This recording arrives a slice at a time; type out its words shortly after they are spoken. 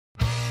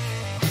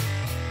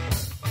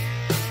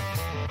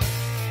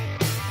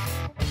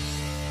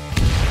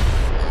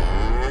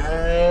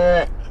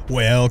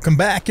Welcome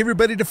back,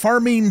 everybody, to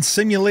Farming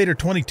Simulator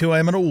 22.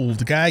 I'm an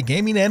old guy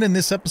gaming, and in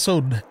this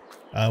episode,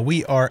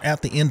 we are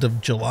at the end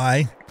of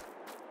July,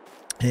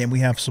 and we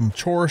have some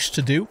chores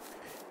to do,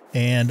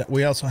 and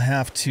we also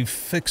have to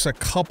fix a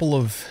couple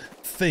of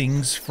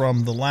things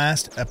from the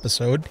last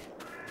episode.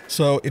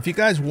 So if you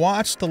guys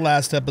watched the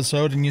last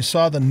episode and you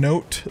saw the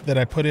note that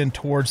I put in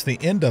towards the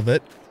end of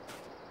it,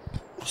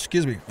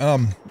 excuse me,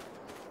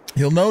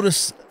 you'll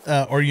notice,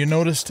 or you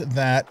noticed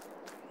that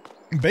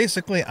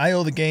basically I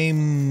owe the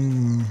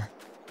game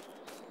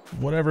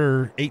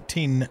whatever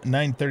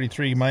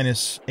 18,933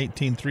 minus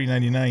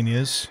 18,399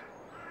 is.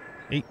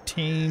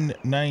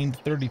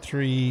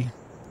 18,933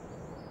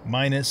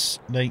 minus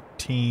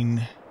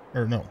 19,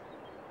 or no,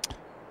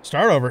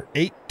 start over.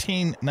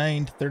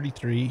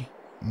 18,933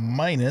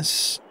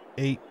 minus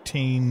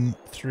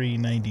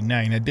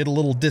 18,399. I did a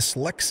little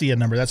dyslexia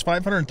number. That's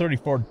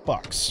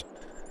 $534.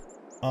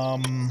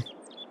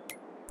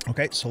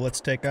 Okay, so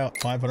let's take out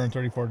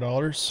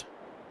 $534.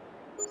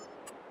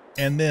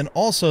 And then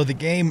also the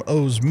game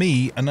owes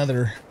me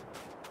another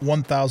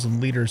 1,000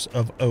 liters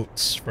of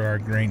oats for our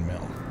grain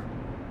mill.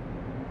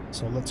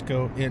 So let's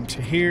go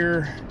into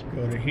here,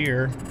 go to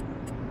here,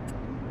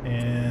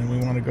 and we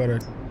want to go to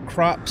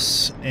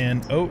crops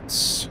and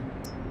oats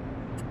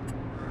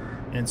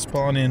and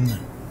spawn in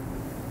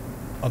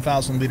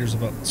 1,000 liters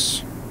of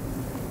oats.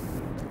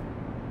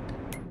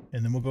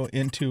 And then we'll go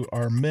into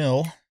our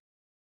mill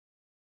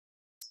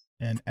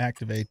and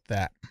activate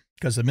that,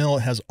 because the mill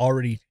has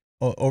already,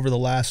 over the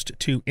last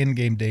 2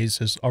 in-game days,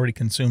 has already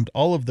consumed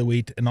all of the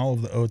wheat and all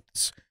of the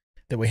oats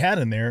that we had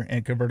in there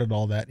and converted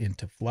all that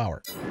into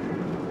flour.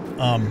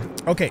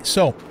 Okay,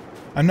 so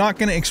I'm not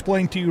going to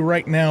explain to you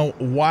right now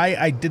why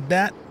I did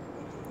that,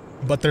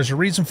 but there's a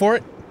reason for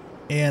it,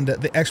 and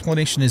the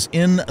explanation is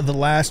in the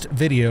last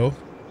video,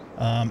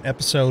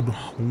 episode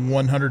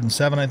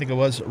 107, I think it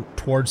was,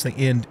 towards the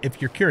end,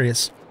 if you're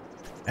curious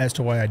as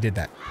to why I did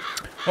that.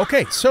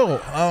 Okay, so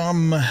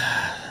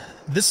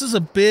this is a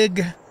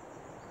big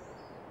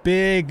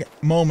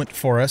moment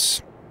for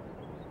us,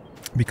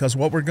 because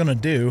what we're going to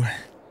do,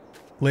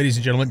 ladies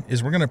and gentlemen,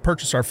 is we're going to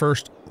purchase our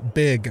first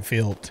big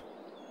field.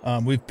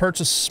 We've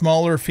purchased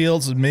smaller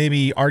fields and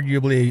maybe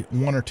arguably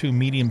 1 or 2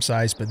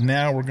 medium-sized, but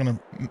now we're going to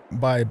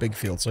buy a big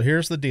field. So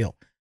here's the deal.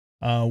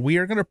 We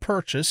are going to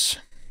purchase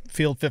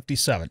field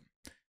 57.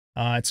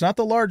 It's not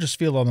the largest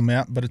field on the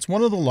map, but it's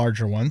one of the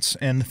larger ones.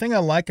 And the thing I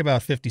like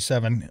about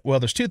 57,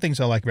 well, there's 2 things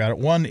I like about it.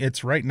 One,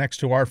 it's right next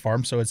to our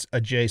farm, so it's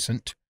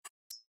adjacent.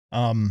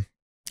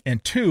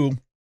 And 2,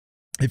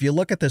 if you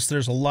look at this,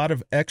 there's a lot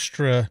of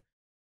extra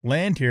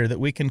land here that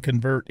we can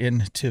convert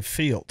into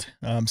field.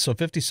 So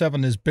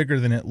 57 is bigger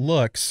than it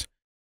looks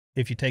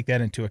if you take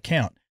that into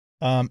account.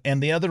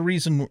 And the other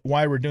reason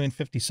why we're doing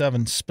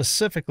 57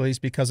 specifically is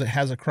because it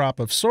has a crop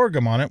of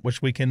sorghum on it,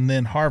 which we can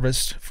then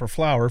harvest for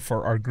flour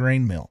for our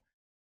grain mill.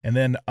 And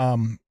then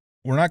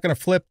we're not going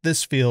to flip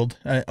this field.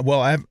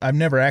 Well, I've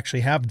never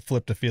actually have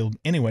flipped a field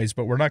anyways,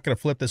 but we're not going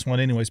to flip this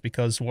one anyways,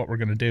 because what we're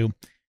going to do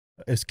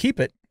is keep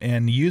it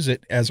and use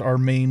it as our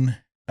main,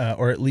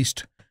 or at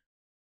least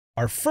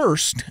our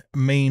first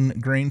main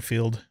grain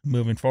field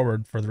moving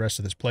forward for the rest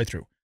of this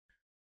playthrough.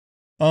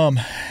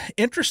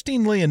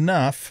 Interestingly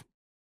enough,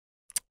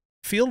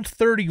 field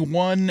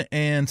 31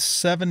 and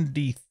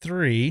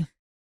 73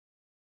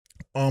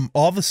 all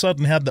of a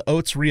sudden had the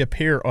oats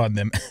reappear on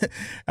them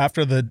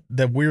after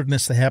the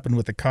weirdness that happened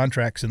with the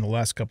contracts in the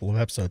last couple of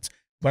episodes.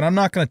 But I'm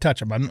not going to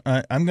touch them.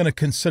 I'm going to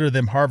consider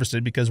them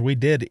harvested, because we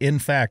did in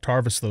fact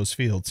harvest those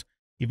fields,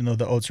 even though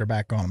the oats are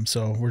back on them.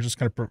 So we're just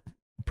going to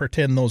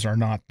pretend those are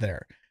not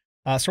there.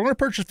 So we're going to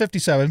purchase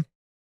 57.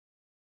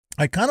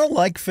 I kind of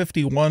like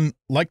 51,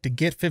 like to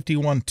get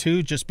 51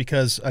 too, just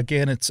because,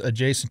 again, it's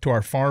adjacent to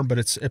our farm, but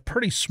it's a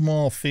pretty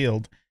small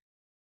field.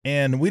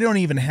 And we don't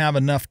even have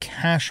enough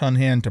cash on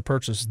hand to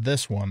purchase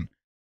this one.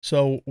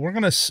 So we're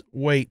going to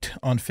wait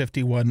on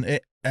 51.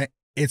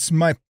 It's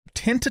my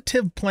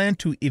tentative plan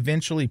to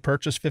eventually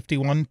purchase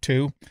 51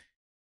 too.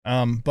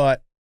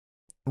 But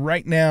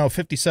right now,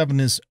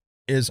 57 is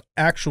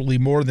actually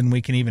more than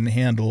we can even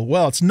handle.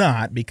 Well, it's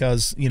not,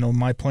 because, you know,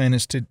 my plan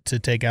is to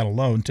take out a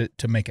loan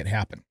to make it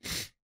happen.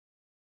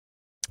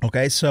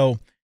 Okay, so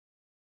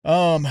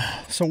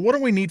what do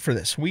we need for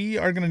this? We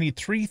are going to need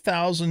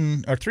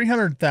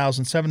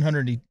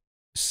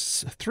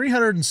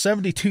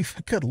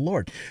 372, good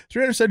Lord,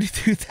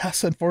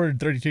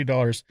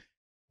 $372,432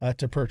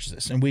 to purchase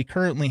this. And we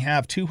currently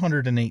have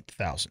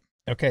 208,000.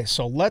 Okay,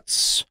 so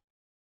let's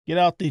get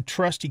out the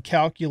trusty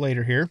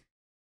calculator here.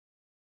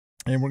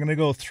 And we're going to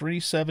go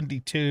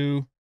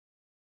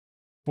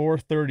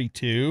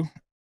 372,432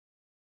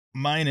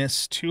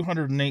 minus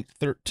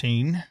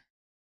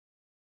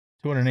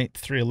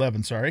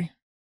 208,311, sorry.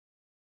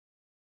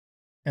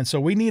 And so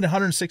we need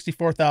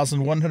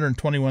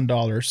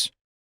 $164,121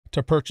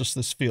 to purchase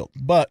this field.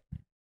 But,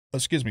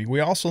 excuse me, we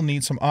also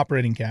need some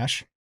operating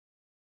cash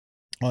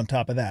on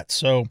top of that.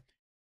 So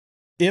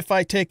if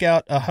I take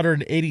out a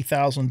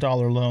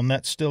 $180,000 loan,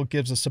 that still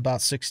gives us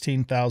about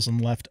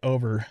 $16,000 left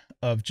over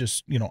of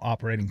just, you know,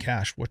 operating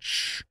cash,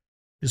 which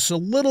It's a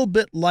little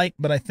bit light,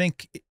 but I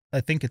think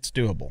it's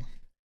doable.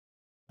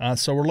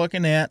 So we're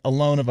looking at a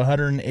loan of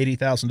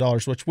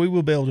 $180,000, which we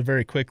will be able to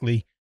very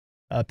quickly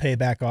pay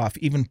back off,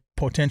 even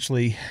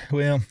potentially,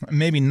 well,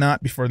 maybe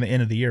not before the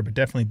end of the year, but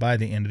definitely by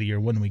the end of the year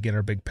when we get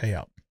our big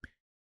payout.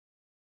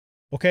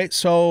 Okay,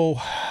 so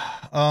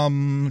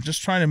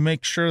just trying to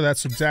make sure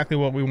that's exactly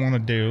what we want to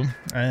do,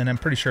 and I'm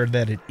pretty sure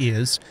that it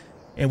is.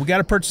 And we got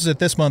to purchase it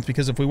this month,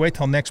 because if we wait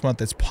till next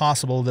month, it's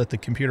possible that the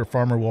computer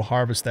farmer will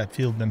harvest that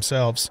field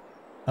themselves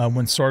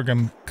when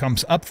sorghum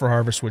comes up for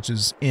harvest, which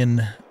is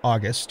in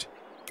August,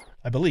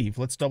 I believe.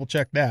 Let's double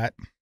check that.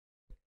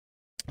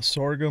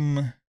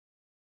 Sorghum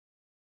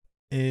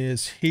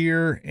is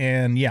here,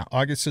 and yeah,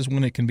 August is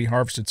when it can be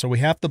harvested. So we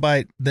have to buy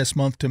it this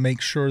month to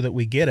make sure that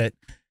we get it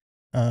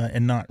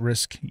and not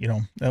risk, you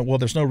know, well,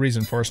 there's no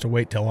reason for us to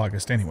wait till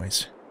August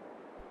anyways.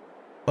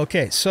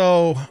 Okay,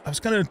 so I was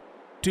going to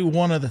do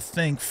one other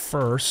thing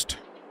first.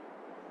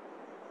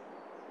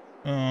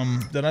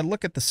 Did I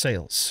look at the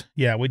sales?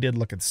 Yeah, we did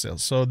look at the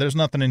sales. So there's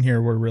nothing in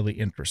here we're really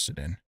interested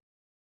in.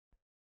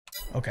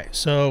 Okay,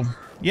 so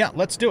yeah,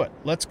 let's do it.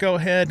 Let's go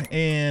ahead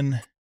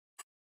and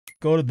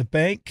go to the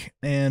bank,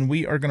 and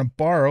we are going to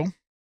borrow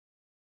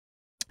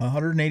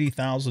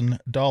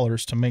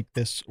 $180,000 to make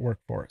this work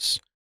for us.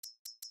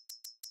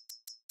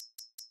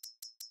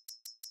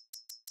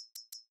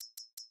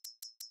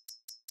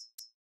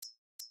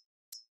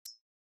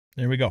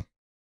 There we go.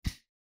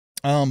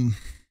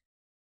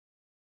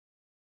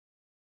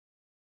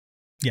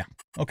 Yeah,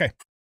 okay.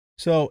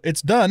 So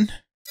it's done.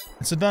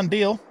 It's a done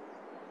deal.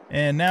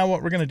 And now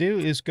what we're going to do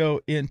is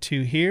go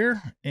into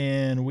here,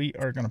 and we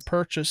are going to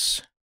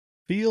purchase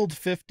Field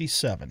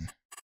 57.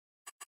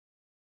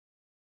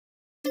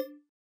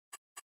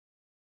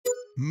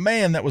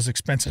 Man, that was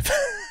expensive.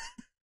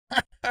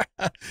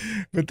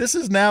 But this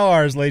is now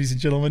ours, ladies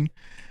and gentlemen.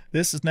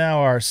 This is now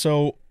ours.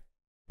 So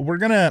we're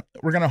gonna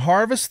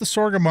harvest the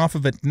sorghum off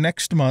of it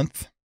next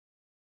month,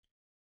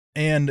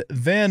 and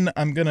then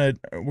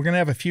we're gonna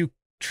have a few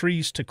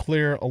trees to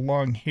clear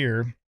along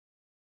here,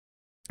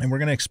 and we're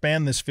gonna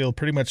expand this field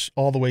pretty much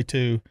all the way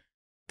to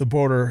the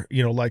border,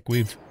 you know, like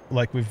we've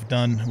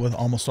done with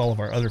almost all of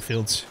our other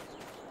fields.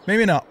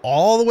 Maybe not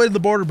all the way to the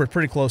border, but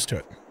pretty close to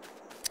it.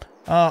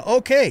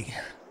 Okay,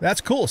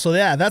 that's cool. So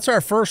yeah, that's our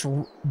first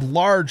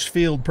large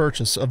field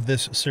purchase of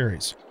this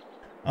series.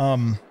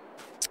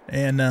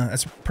 And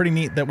that's pretty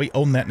neat that we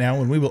own that now,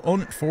 and we will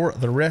own it for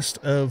the rest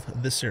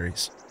of this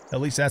series.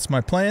 At least that's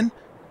my plan.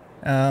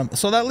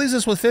 So that leaves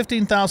us with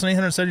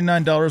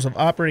 $15,879 of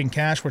operating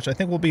cash, which I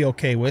think we'll be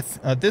okay with.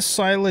 This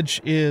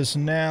silage is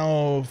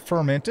now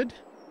fermented.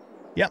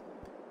 Yep.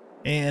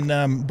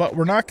 And but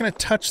we're not going to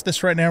touch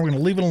this right now. We're going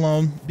to leave it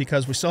alone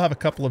because we still have a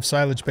couple of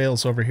silage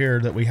bales over here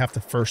that we have to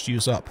first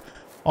use up.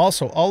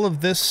 Also, all of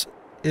this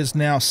is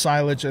now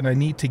silage, and I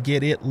need to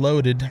get it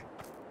loaded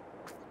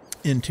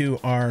into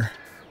our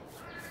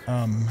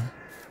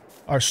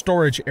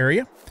storage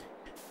area.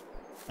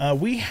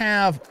 We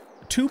have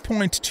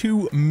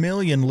 2.2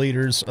 million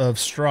liters of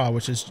straw,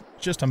 which is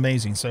just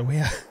amazing. So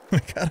we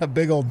got a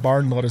big old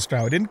barn load of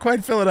straw. We didn't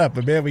quite fill it up,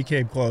 but man, we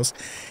came close.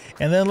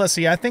 And then let's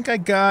see, I think I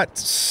got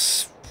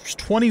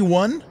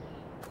 21.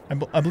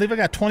 I believe I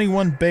got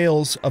 21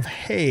 bales of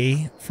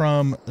hay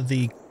from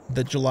the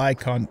July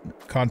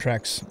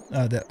contracts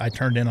that I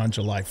turned in on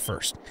July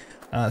 1st.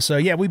 So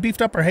yeah, we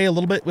beefed up our hay a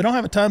little bit. We don't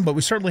have a ton, but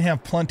we certainly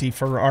have plenty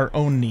for our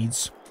own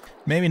needs.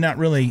 Maybe not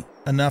really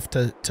enough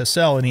to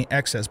sell any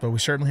excess, but we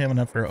certainly have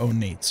enough for our own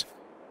needs.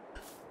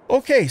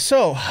 Okay,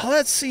 so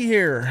let's see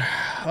here.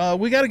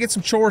 We got to get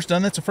some chores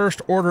done. That's the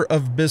first order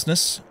of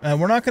business.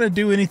 We're not going to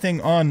do anything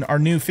on our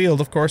new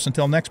field, of course,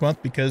 until next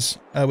month, because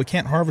we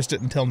can't harvest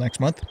it until next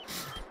month.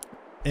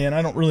 And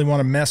I don't really want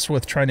to mess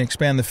with trying to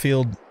expand the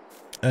field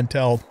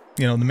until,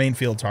 you know, the main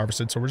field's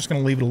harvested. So we're just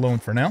going to leave it alone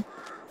for now.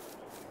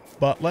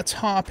 But let's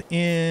hop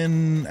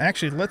in.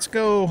 Actually, let's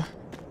go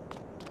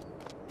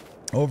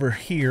over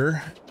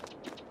here.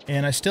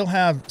 And I still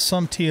have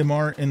some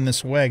TMR in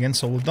this wagon,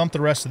 so we'll dump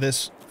the rest of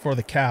this for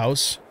the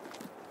cows.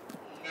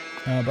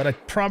 But I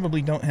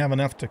probably don't have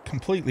enough to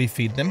completely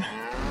feed them.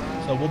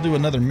 So we'll do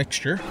another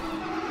mixture.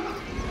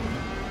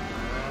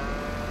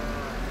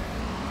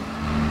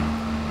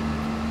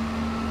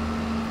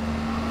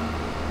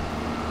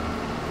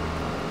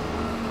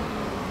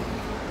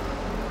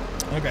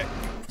 Okay,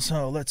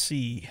 so let's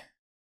see.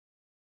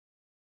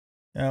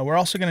 We're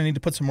also going to need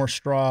to put some more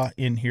straw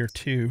in here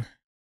too.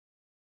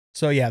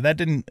 So yeah, that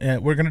didn't,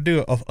 we're going to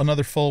do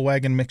another full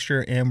wagon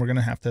mixture, and we're going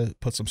to have to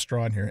put some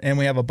straw in here. And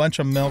we have a bunch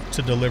of milk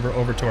to deliver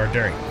over to our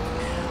dairy.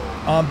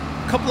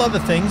 A couple other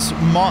things,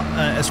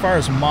 as far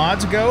as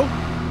mods go.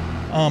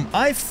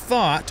 I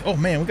thought, oh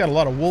man, we got a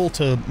lot of wool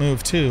to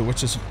move too,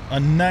 which is a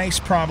nice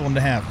problem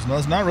to have.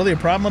 It's not really a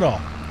problem at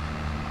all.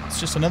 It's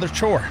just another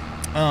chore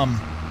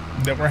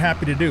that we're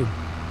happy to do.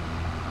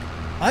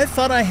 I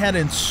thought I had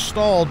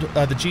installed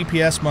the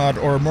GPS mod,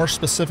 or more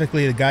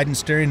specifically the guidance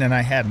steering, and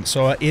I hadn't.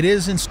 So it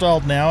is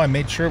installed now. I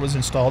made sure it was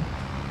installed.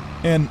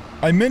 And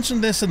I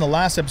mentioned this in the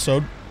last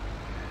episode,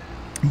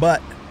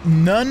 but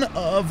none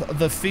of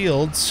the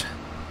fields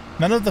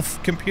None of the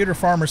computer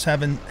farmers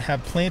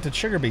have planted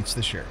sugar beets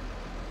this year.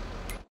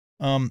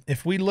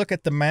 If we look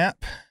at the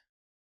map,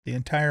 the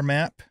entire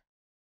map,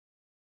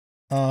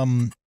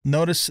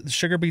 notice the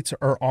sugar beets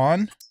are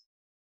on,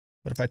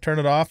 but if I turn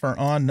it off or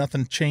on,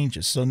 nothing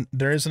changes. So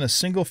there isn't a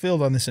single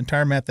field on this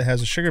entire map that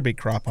has a sugar beet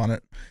crop on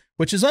it,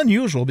 which is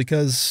unusual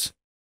because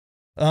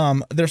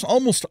there's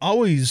almost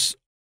always,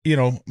 you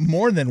know,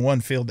 more than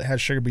one field that has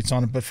sugar beets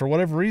on it, but for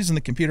whatever reason,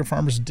 the computer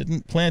farmers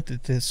didn't plant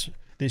it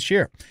this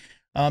year.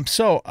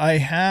 So I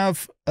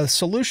have a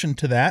solution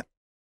to that.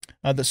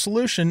 The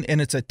solution,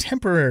 and it's a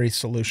temporary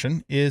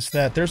solution, is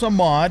that there's a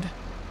mod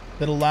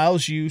that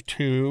allows you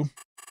to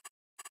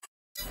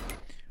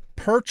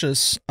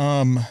purchase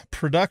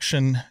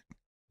production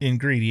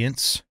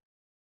ingredients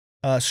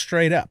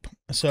straight up.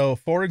 So,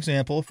 for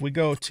example, if we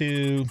go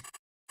to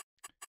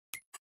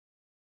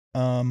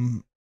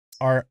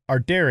our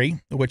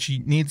dairy, which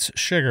needs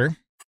sugar,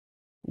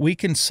 we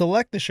can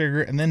select the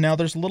sugar, and then now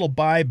there's a little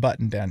buy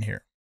button down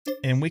here,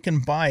 and we can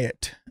buy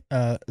it,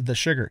 the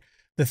sugar.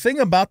 The thing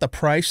about the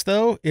price,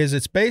 though, is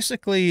it's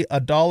basically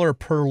 $1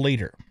 per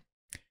liter,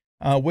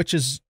 which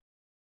is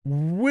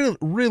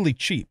really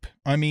cheap.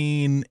 I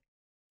mean,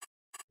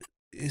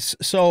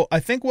 so I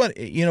think what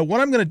I'm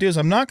going to do is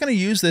I'm not going to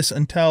use this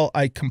until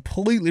I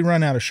completely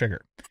run out of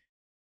sugar.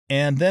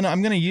 And then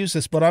I'm going to use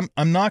this, but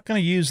I'm not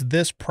going to use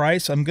this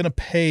price. I'm going to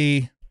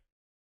pay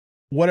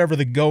whatever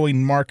the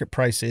going market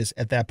price is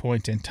at that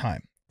point in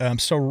time.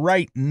 So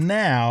right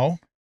now,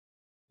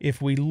 if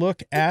we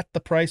look at the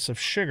price of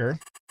sugar,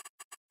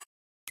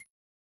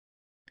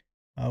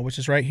 which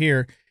is right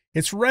here,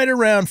 it's right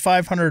around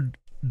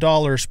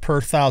 $500 per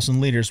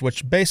 1,000 liters,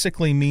 which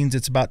basically means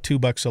it's about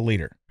 $2 a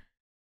liter.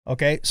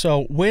 Okay,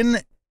 so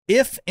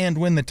if and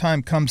when the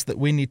time comes that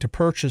we need to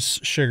purchase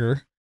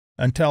sugar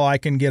until I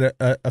can get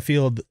a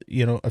field,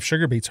 of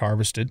sugar beets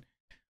harvested,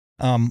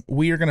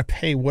 we are going to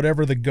pay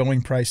whatever the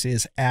going price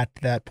is at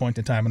that point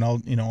in time,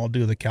 and I'll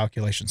do the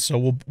calculations.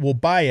 So we'll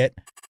buy it,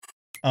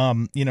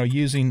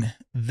 using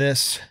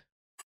this.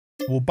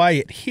 We'll buy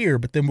it here,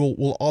 but then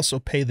we'll also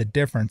pay the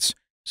difference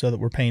so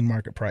that we're paying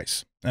market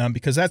price,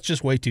 because that's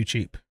just way too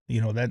cheap.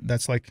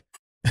 That's like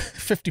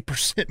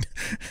 50%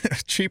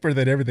 cheaper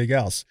than everything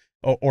else,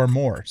 or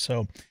more.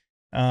 So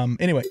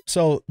anyway,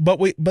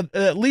 but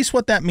at least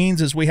what that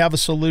means is we have a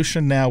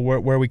solution now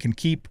where we can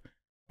keep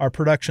our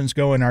productions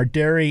going, our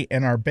dairy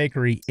and our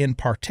bakery in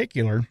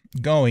particular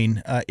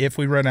going, if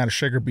we run out of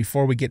sugar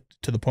before we get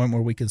to the point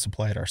where we can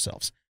supply it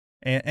ourselves.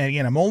 And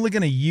again, I'm only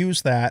going to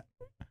use that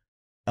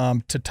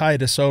to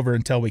tide us over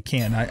until we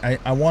can.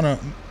 I want to,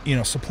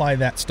 supply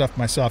that stuff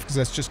myself, because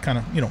that's just kind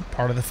of,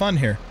 part of the fun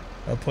here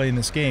of playing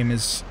this game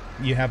is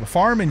you have a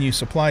farm and you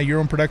supply your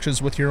own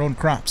productions with your own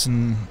crops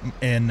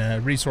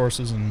and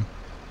resources and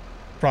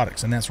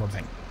products and that sort of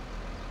thing.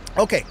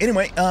 Okay,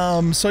 anyway,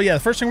 so yeah, the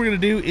first thing we're going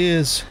to do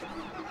is,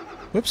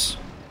 let's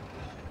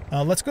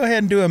go ahead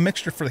and do a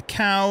mixture for the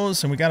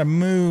cows, and we got to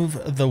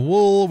move the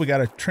wool, we got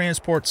to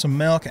transport some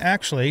milk.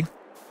 Actually,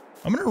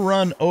 I'm going to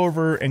run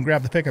over and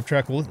grab the pickup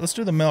truck. Let's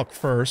do the milk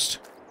first.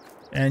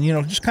 And,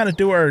 just kind of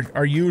do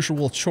our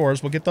usual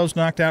chores. We'll get those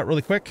knocked out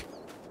really quick.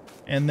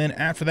 And then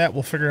after that,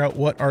 we'll figure out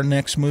what our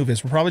next move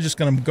is. We're probably just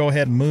going to go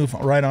ahead and move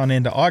right on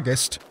into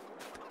August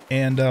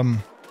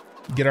and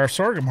get our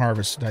sorghum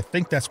harvested. I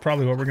think that's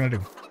probably what we're going to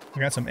do. We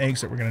got some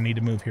eggs that we're going to need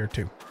to move here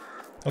too.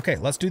 Okay,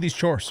 let's do these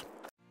chores.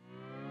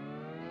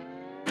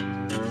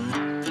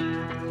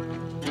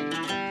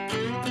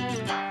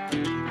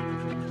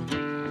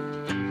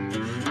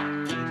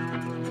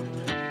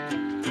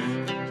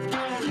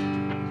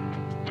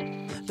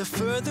 The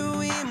further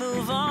we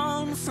move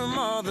on from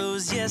all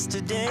those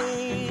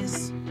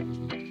yesterdays,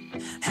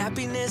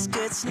 happiness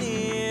gets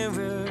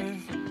nearer.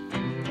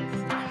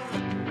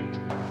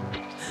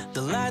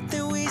 The light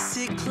that we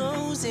see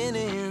closing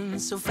in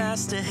so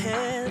fast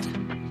ahead,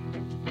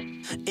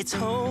 it's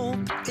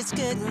hope, it's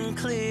getting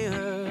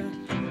clearer.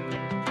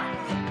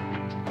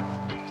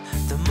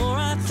 The more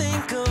I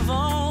think of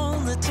all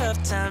the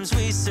tough times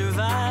we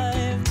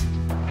survived,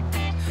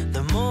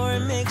 the more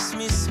it makes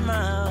me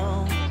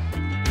smile.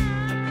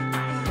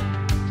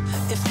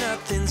 If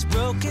nothing's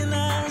broken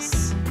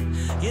us,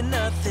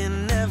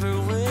 nothing ever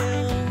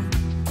will,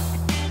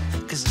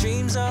 'cause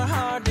dreams are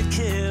hard to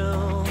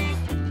kill.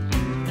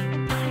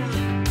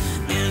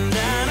 And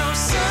I know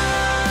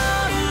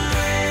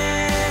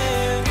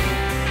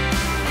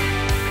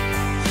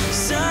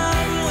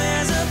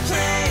somewhere's a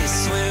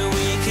place where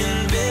we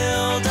can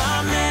build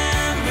our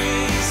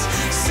memories.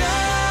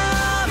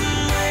 Somewhere,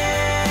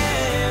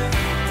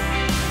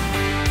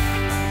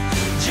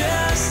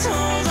 just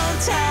hold on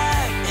tight.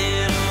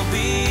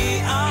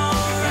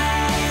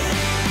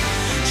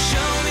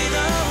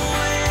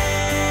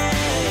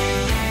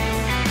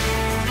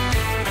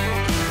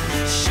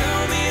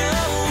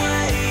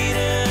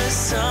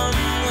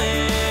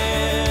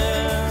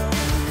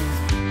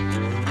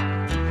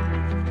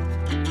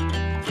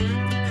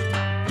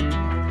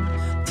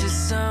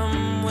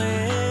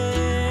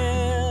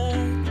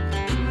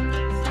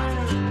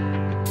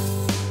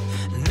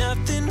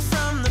 Nothing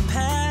from the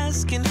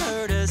past can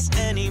hurt us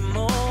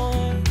anymore.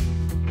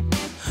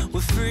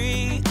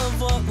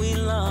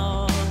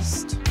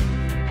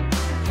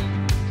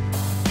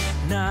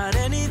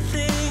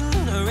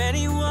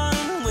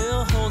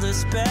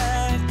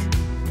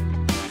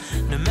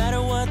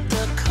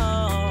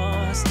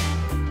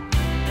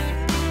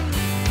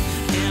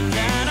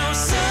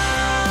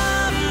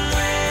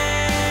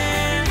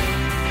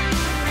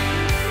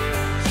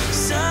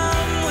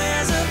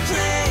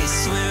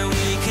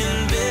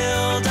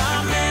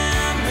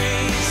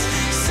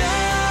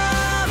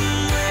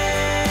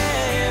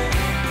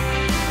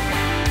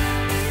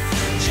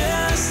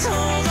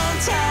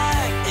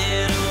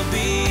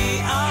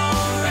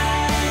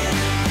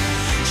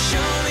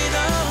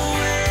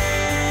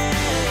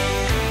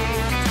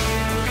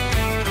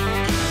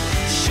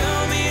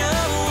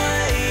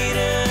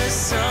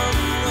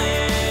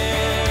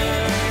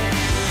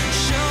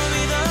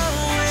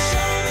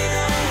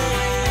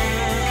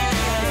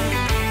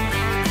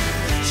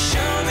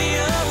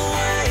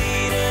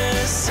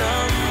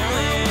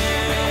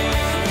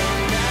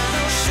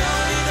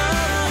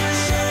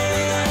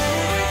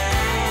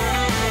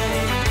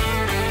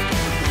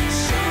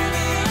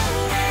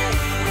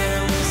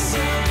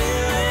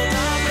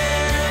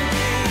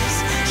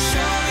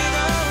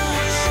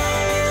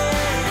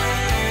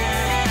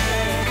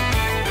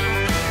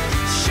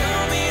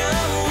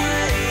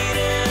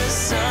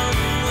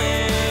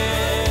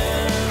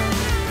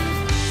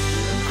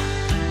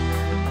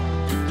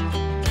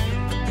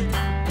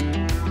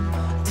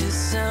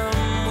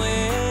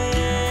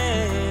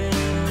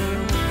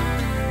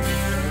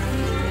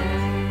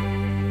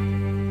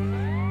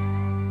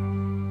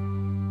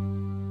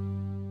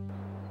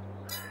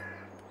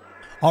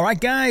 All right,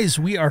 guys,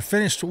 we are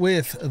finished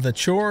with the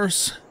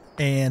chores,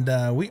 and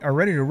we are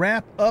ready to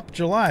wrap up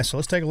July. So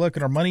let's take a look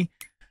at our money.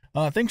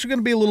 Things are going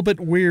to be a little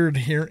bit weird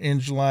here in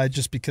July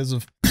just because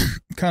of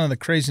kind of the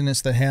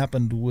craziness that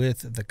happened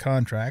with the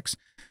contracts.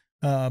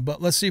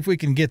 But let's see if we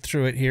can get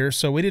through it here.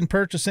 So we didn't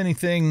purchase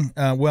anything.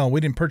 Well,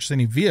 we didn't purchase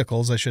any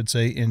vehicles, I should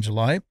say, in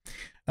July.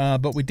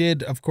 But we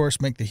did, of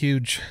course, make the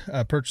huge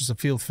purchase of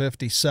Field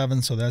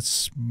 57. So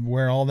that's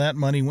where all that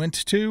money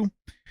went to.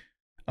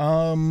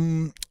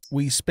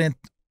 We spent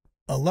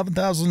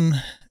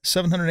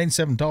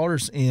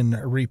 $11,787 in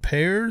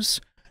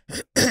repairs.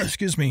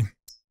 Excuse me.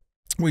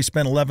 We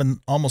spent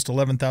almost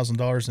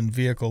 $11,000 in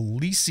vehicle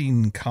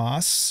leasing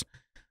costs.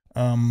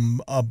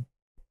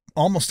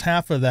 Almost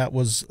half of that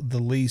was the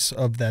lease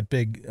of that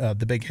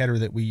the big header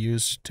that we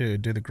used to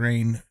do the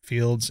grain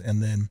fields,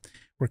 and then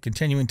we're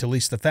continuing to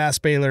lease the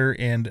fast baler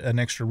and an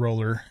extra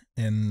roller,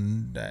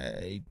 and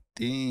I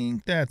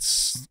think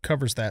that's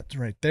covers that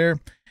right there.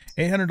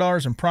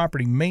 $800 in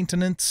property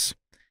maintenance.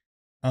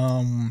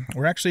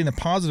 We're actually in the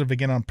positive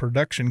again on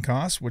production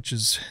costs, which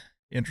is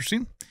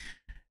interesting.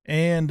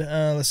 And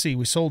let's see,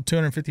 we sold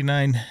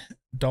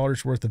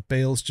 $259 worth of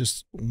bales,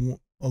 just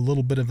a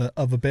little bit of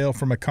a bale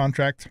from a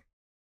contract.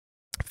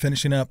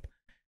 Finishing up,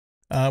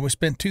 we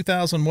spent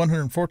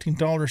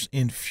 $2,114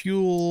 in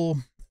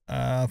fuel,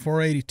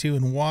 $482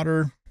 in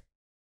water.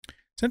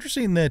 It's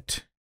interesting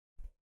that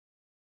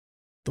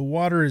the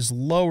water is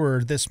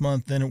lower this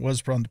month than it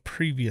was from the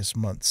previous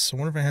months. So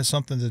I wonder if it has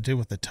something to do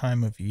with the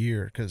time of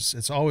year, because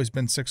it's always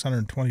been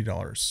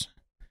 $620.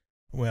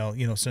 Well,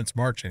 you know, since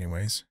March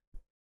anyways.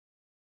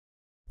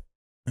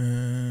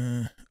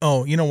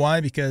 Oh, you know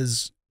why?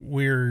 Because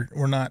we're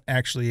not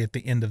actually at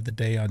the end of the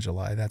day on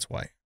July. That's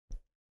why.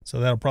 So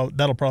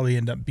that'll probably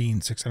end up being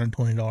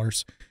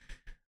 $620.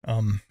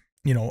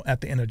 You know,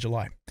 at the end of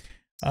July.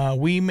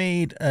 We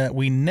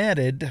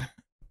netted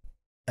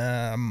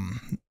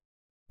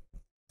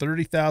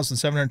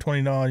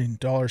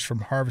 $30,729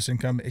 from harvest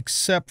income,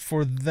 except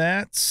for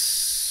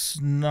that's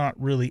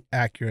not really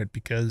accurate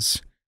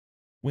because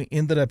we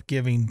ended up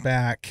giving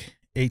back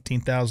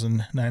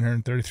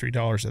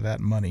 $18,933 of that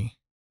money.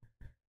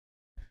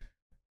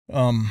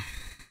 And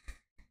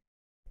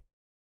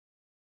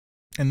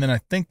then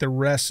I think the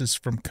rest is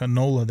from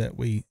canola that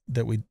we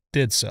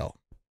did sell.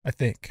 I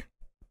think.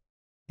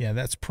 Yeah,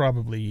 that's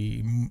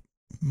probably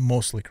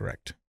mostly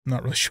correct. I'm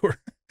not really sure.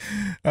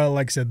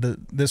 Like I said,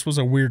 this was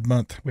a weird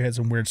month. We had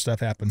some weird stuff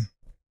happen.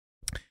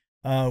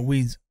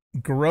 We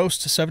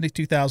grossed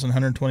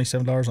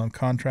 $72,127 on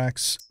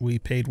contracts. We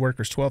paid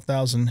workers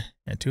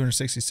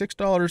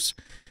 $12,266.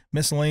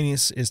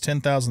 Miscellaneous is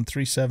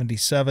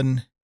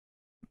 $10,377.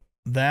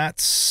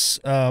 That's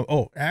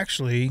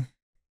actually,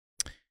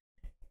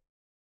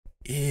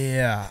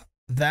 yeah,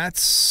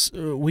 that's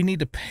we need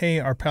to pay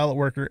our pallet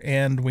worker,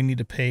 and we need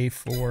to pay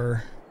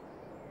for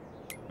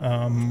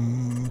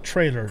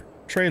trailer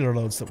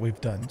loads that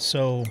we've done.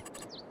 So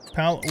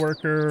pallet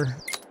worker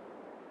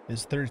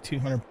is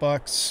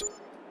 $3,200,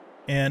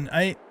 and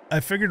I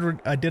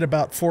figured I did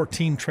about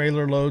 14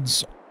 trailer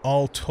loads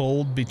all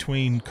told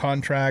between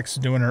contracts,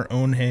 doing our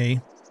own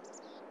hay,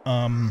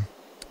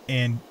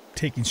 and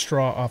taking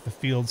straw off the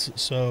fields.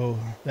 So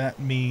that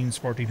means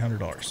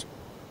 $1,400.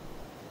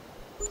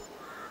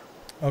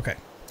 Okay,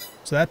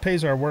 so that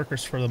pays our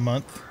workers for the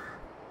month.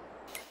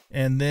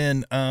 And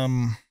then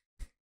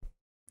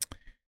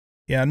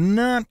yeah,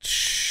 not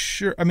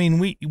sure. I mean,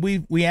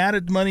 we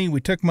added money,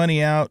 we took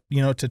money out,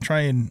 you know, to try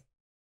and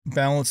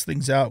balance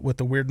things out with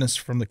the weirdness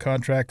from the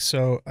contract.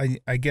 So I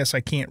guess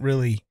I can't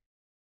really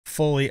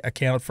fully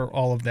account for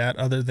all of that,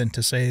 other than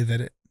to say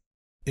that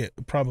it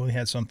probably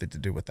had something to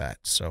do with that.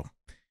 So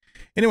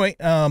anyway,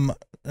 and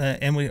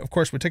we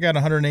took out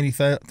a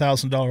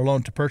 $180,000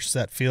 loan to purchase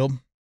that field,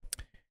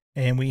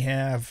 and we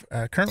have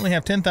currently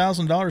have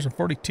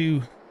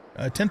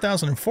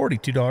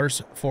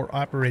 $10,042 for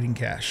operating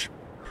cash.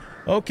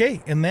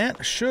 Okay, and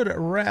that should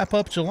wrap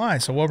up July.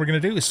 So what we're going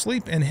to do is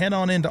sleep and head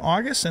on into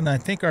August, and I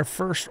think our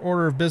first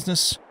order of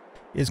business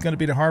is going to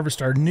be to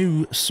harvest our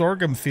new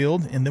sorghum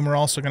field, and then we're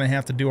also going to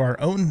have to do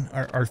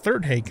our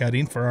third hay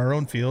cutting for our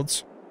own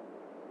fields.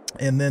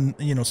 And then,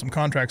 you know, some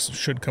contracts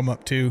should come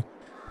up too,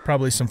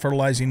 probably some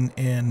fertilizing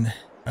and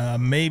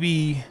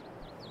maybe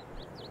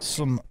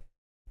some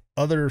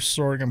other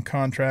sorghum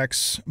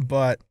contracts,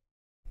 but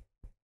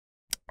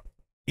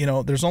you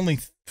know, there's only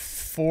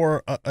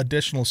 4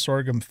 additional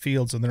sorghum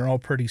fields, and they're all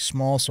pretty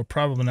small, so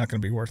probably not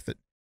going to be worth it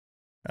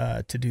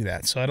to do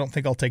that. So I don't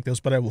think I'll take those,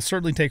 but I will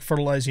certainly take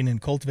fertilizing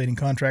and cultivating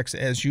contracts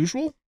as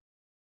usual,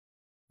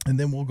 and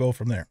then we'll go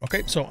from there.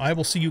 Okay, so I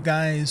will see you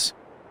guys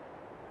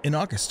in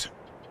August.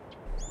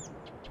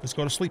 Let's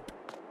go to sleep.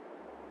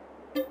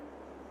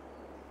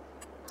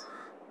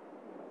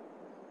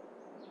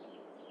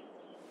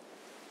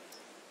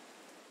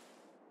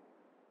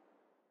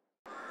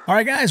 All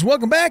right, guys,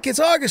 welcome back. It's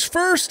August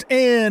 1st,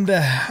 and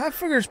I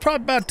figure it's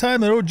probably about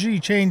time that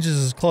OG changes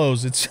his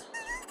clothes. It's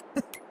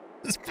been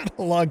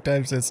a long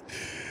time since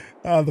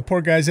The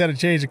poor guy's had to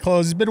change of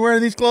clothes. He's been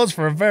wearing these clothes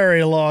for a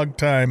very long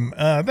time.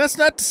 That's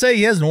not to say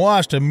he hasn't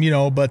washed them, you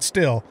know, but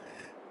still.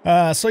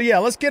 So yeah,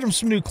 let's get him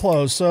some new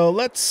clothes. So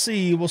let's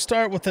see. We'll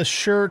start with a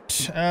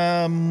shirt.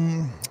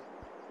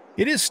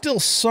 It is still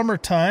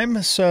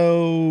summertime,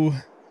 so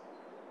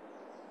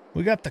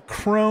we got the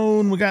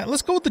crone.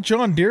 Let's go with the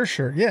John Deere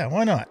shirt. Yeah,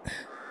 why not?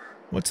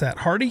 What's that,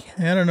 Hardy?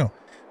 I don't know.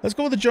 Let's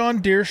go with the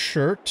John Deere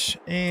shirt.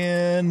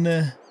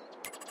 And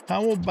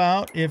how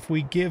about if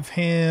we give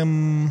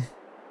him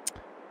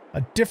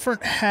a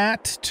different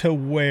hat to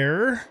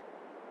wear?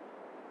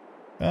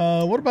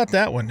 What about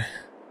that one?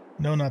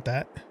 No, not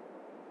that.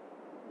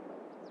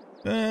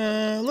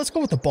 Let's go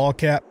with the ball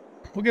cap.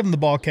 We'll give him the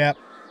ball cap.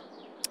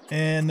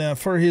 And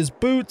for his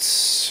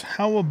boots,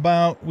 how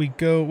about we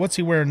go... What's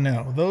he wearing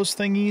now? Those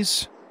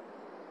thingies?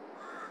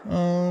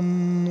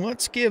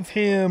 Let's give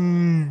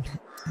him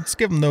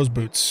those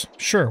boots.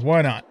 Sure,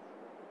 why not?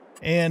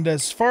 And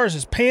as far as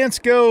his pants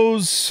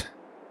goes...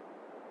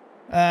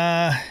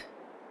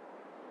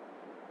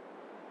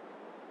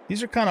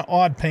 These are kind of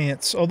odd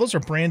pants. Oh, those are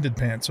branded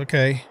pants.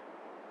 Okay.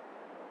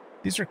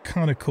 These are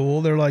kind of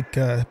cool. They're like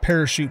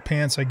parachute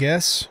pants, I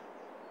guess.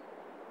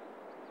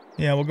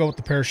 Yeah, we'll go with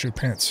the parachute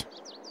pants.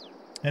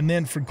 And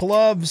then for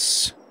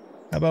gloves,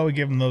 how about we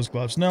give him those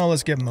gloves? No,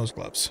 let's give him those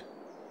gloves.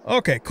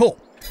 Okay, cool.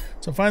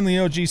 So finally,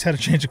 OG's had a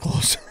change of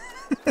clothes.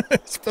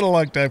 It's been a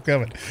long time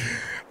coming.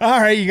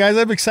 All right, you guys,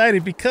 I'm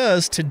excited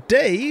because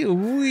today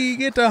we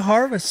get to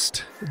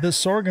harvest the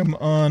sorghum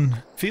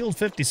on Field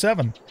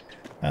 57.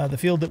 The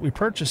field that we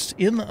purchased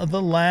in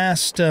the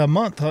last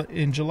month,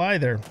 in July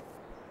there.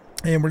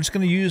 And we're just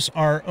going to use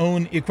our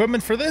own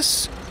equipment for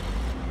this.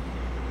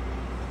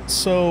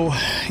 So,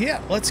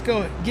 yeah, let's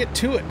go get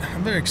to it.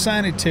 I'm very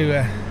excited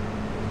to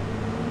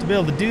be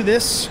able to do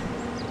this.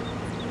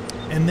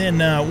 And then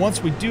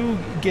once we do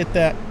get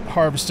that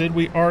harvested,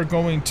 we are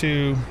going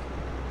to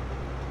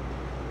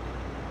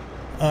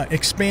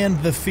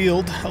expand the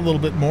field a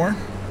little bit more.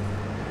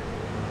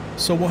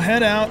 So we'll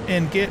head out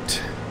and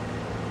get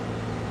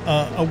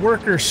a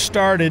worker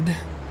started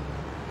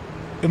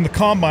in the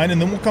combine,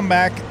 and then we'll come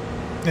back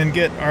and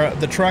get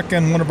the truck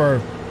and one of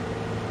our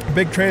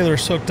big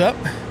trailers hooked up,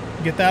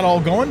 get that all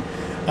going.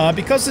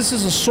 Because this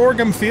is a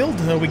sorghum field,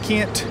 we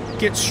can't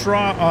get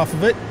straw off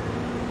of it,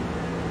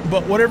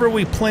 but whatever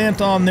we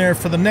plant on there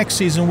for the next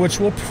season, which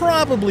will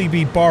probably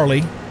be barley,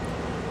 you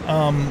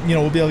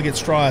know, we'll be able to get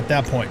straw at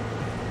that point.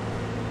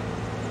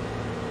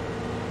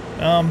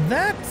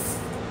 That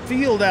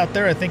field out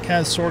there, I think,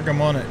 has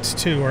sorghum on it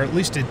too, or at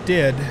least it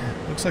did.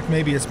 Looks like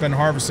maybe it's been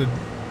harvested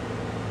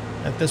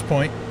at this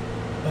point.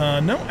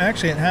 No,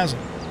 actually it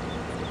hasn't.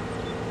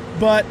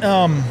 But,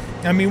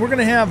 I mean, we're going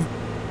to have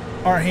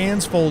our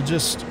hands full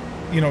just,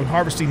 you know,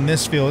 harvesting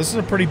this field. This is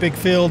a pretty big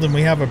field, and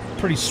we have a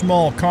pretty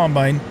small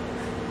combine.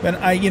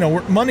 But you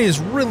know, money is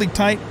really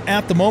tight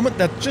at the moment.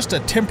 That's just a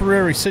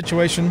temporary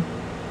situation.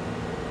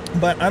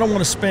 But I don't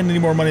want to spend any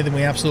more money than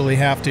we absolutely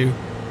have to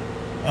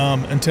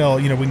until,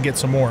 you know, we can get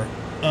some more.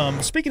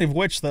 Speaking of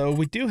which, though,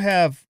 we do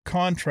have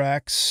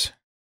contracts.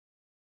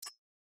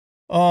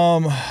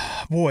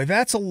 Boy,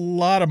 that's a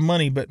lot of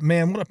money, but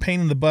man, what a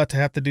pain in the butt to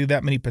have to do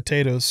that many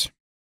potatoes.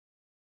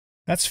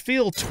 That's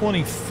field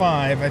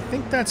 25. I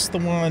think that's the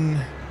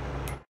one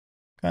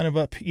kind of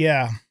up.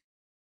 Yeah.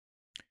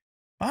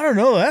 I don't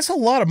know. That's a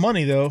lot of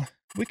money, though.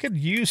 We could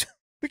use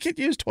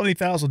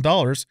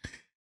 $20,000.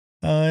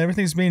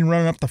 Everything's being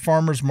run up the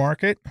farmer's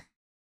market.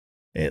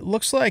 It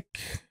looks like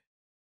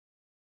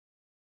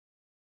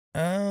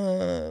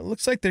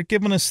they're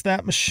giving us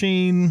that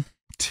machine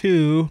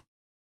too.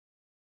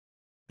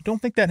 I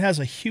don't think that has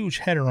a huge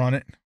header on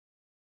it.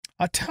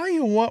 I'll tell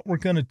you what we're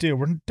going to do.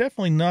 We're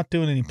definitely not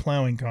doing any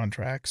plowing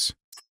contracts.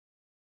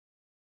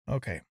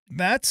 Okay,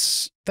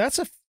 that's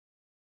a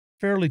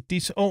fairly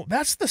decent... Oh,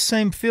 that's the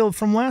same field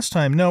from last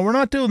time. No, we're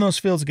not doing those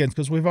fields again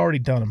because we've already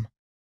done them.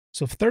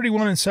 So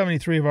 31 and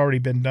 73 have already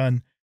been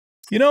done.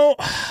 You know,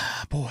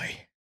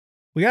 boy,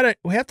 we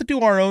have to do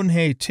our own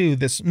hay too.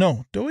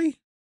 No, do we?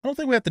 I don't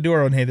think we have to do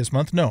our own hay this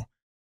month. No,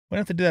 we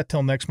don't have to do that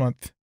till next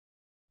month.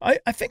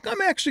 I think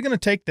I'm actually going to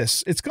take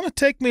this. It's going to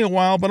take me a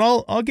while, but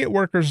I'll get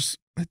workers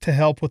to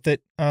help with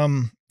it.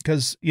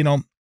 Because, you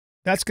know,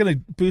 that's going to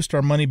boost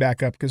our money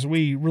back up because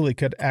we really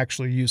could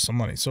actually use some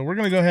money. So we're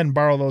going to go ahead and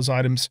borrow those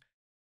items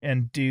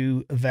and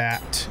do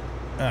that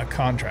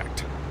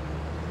contract.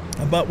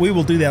 But we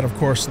will do that, of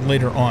course,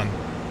 later on.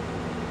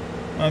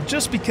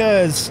 Just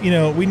because, you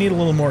know, we need a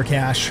little more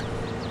cash.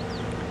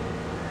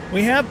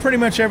 We have pretty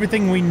much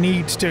everything we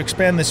need to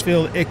expand this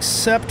field,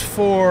 except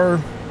for...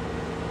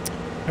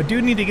 I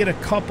do need to get a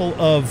couple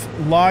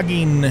of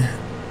logging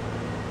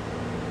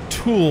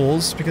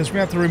tools because we're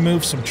going to have to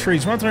remove some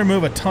trees. We don't have to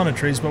remove a ton of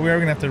trees, but we are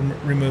going to have to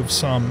remove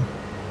some.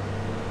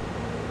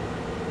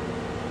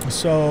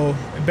 So,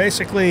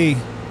 basically,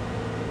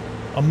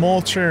 a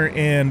mulcher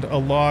and a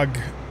log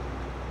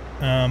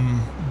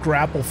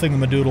grapple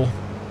thingamadoodle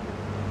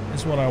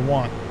is what I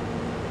want.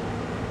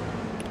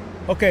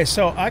 Okay,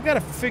 so I got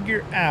to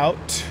figure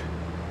out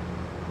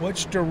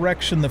which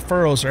direction the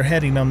furrows are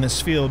heading on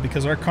this field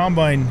because our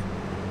combine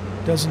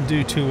doesn't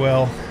do too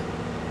well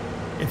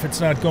if it's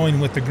not going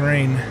with the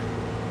grain.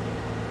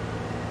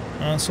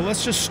 So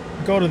let's just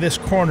go to this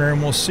corner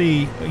and we'll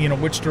see, you know,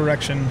 which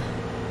direction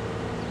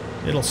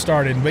it'll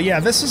start in. But yeah,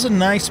 this is a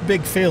nice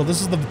big field.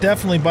 This is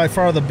definitely by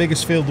far the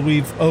biggest field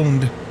we've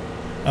owned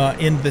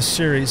in this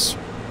series.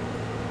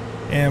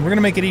 And we're going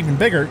to make it even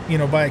bigger, you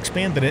know, by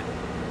expanding it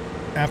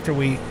after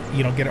we,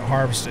 you know, get it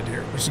harvested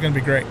here, which is going to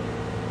be great.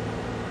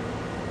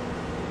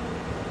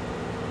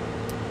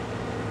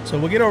 So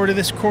we'll get over to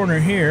this corner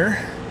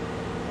here.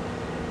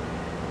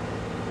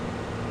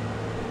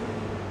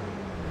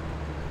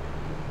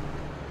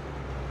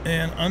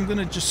 And I'm going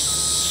to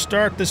just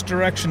start this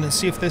direction and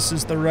see if this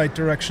is the right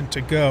direction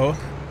to go.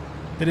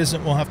 If it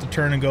isn't, we'll have to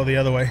turn and go the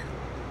other way.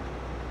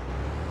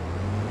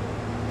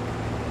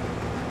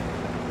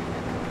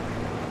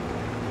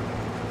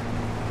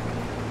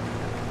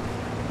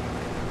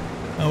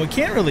 We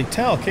can't really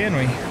tell, can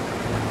we?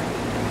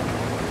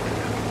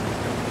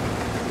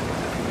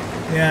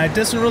 Yeah, it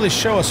doesn't really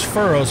show us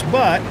furrows,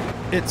 but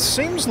it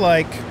seems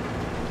like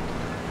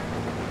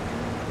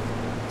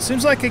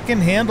it can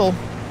handle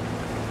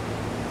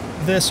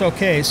this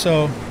okay.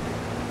 So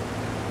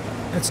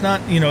it's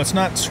not, you know, it's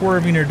not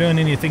swerving or doing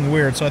anything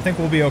weird, so I think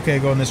we'll be okay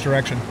going this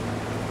direction.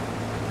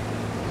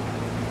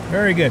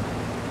 Very good.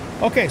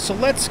 Okay, so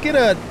let's get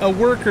a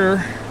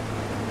worker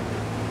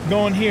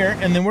going here,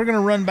 and then we're going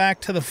to run back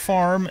to the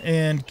farm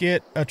and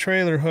get a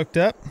trailer hooked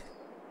up.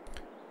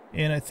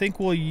 And I think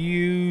we'll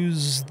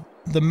use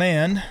the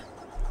man,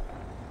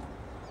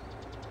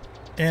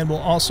 and we'll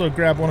also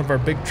grab one of our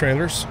big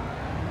trailers.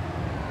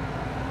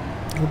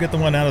 We'll get the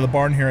one out of the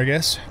barn here, I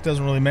guess. It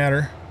doesn't really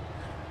matter.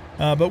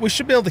 But we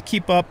should be able to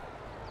keep up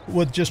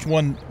with just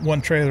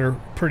one trailer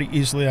pretty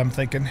easily, I'm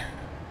thinking.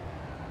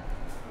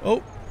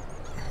 Oh,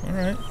 all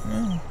right.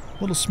 Well, a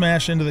little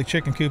smash into the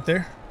chicken coop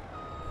there.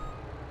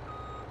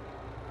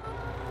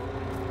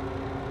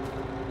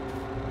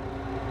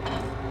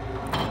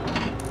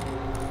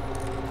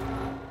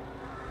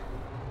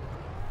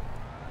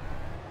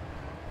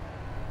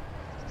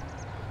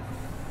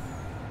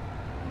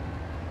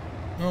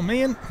 Oh,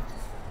 man.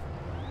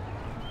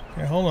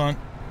 Okay, hold on.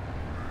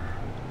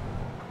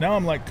 Now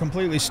I'm like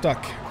completely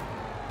stuck.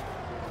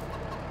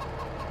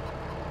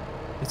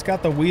 It's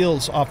got the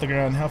wheels off the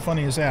ground. How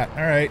funny is that?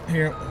 All right,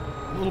 here.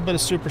 A little bit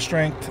of super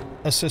strength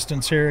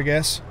assistance here, I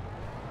guess.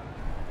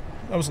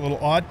 That was a little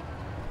odd.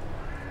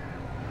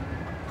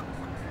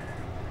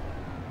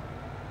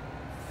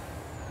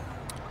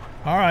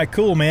 All right,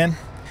 cool, man.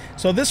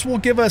 So this will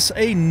give us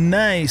a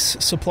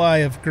nice supply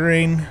of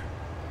grain.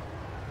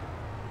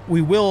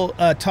 We will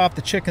top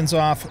the chickens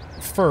off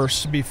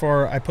first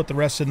before I put the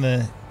rest in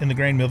the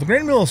grain mill. The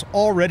grain mill is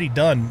already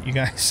done, you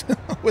guys.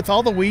 With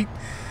all the wheat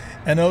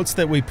and oats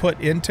that we put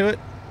into it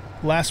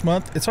last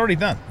month, it's already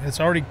done. It's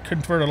already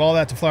converted all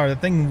that to flour. The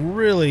thing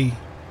really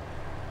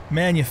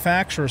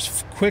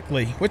manufactures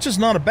quickly, which is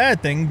not a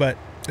bad thing, but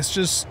it's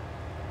just,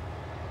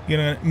 you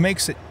know, it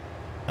makes it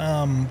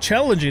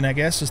challenging, I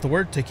guess is the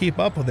word, to keep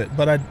up with it.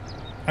 But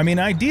I mean,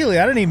 ideally,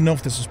 I don't even know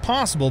if this is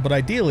possible, but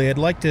ideally I'd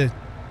like to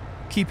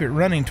keep it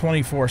running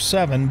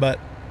 24/7, but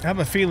I have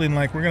a feeling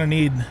like we're going to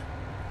need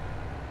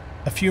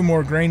a few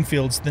more grain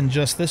fields than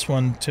just this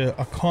one to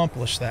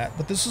accomplish that.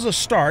 But this is a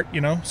start,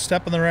 you know,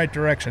 step in the right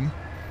direction.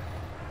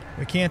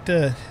 We can't,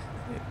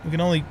 we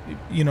can only,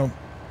 you know,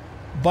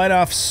 bite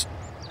off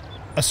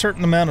a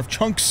certain amount of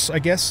chunks, I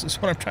guess,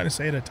 is what I'm trying to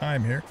say at a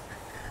time here.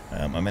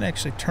 I'm going to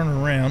actually turn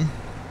around.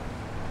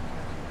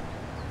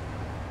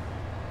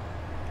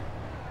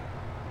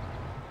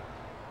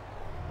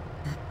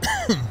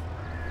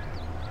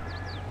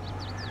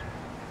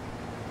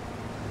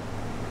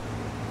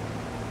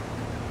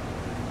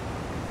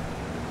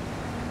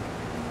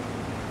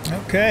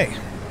 Okay.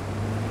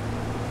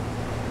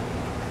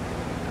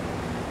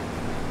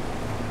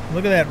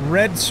 Look at that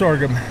red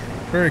sorghum.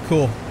 Very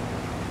cool.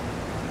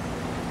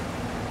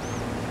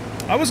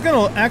 I was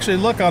going to actually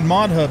look on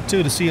Mod Hub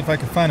too to see if I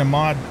could find a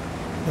mod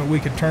that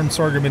we could turn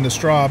sorghum into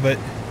straw, but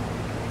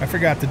I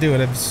forgot to do it.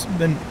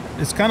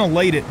 It's kind of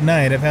late at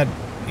night. I've had,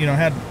 you know,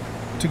 had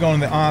to go in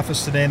the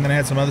office today, and then I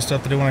had some other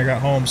stuff to do when I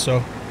got home,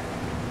 so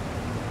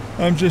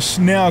I'm just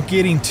now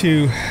getting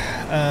to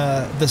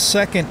the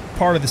second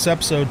part of this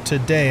episode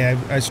today.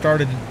 I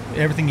started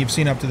everything you've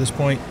seen up to this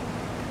point.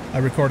 I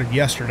recorded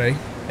yesterday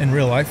in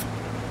real life.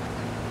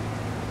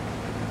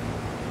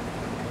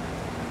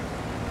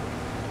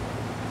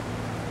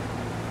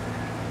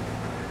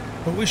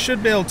 But we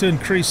should be able to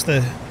increase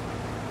the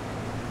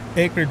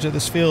acreage of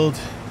this field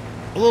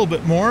a little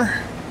bit more.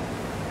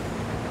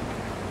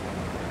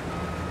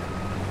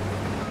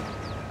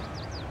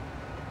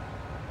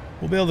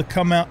 We'll be able to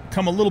come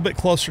a little bit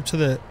closer to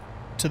the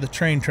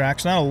train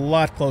tracks. Not a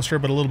lot closer,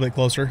 but a little bit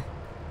closer.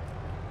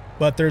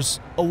 But there's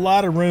a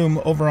lot of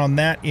room over on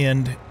that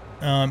end,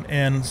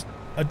 and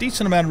a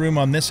decent amount of room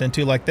on this end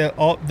too. Like that,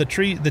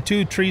 the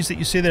two trees that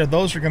you see there,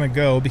 those are going to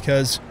go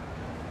because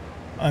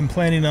I'm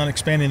planning on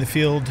expanding the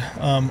field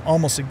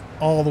almost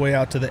all the way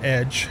out to the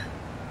edge.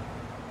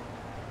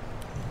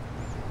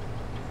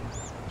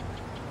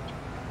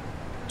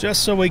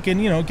 just so we can,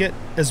 you know, get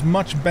as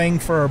much bang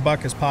for our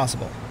buck as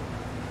possible.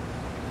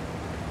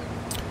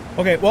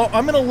 Okay, well,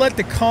 I'm going to let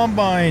the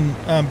combine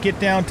get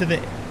down to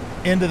the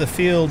end of the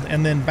field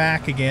and then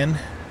back again.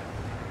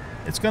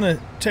 It's going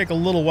to take a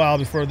little while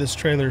before this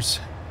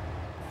trailer's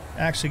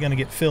actually going to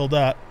get filled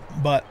up,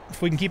 but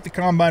if we can keep the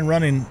combine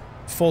running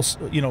full,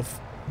 you know,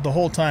 the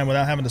whole time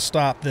without having to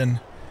stop, then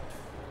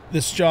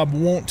this job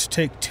won't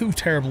take too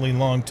terribly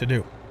long to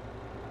do.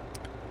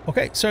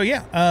 Okay, so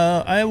yeah,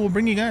 I will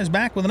bring you guys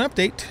back with an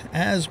update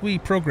as we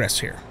progress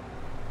here.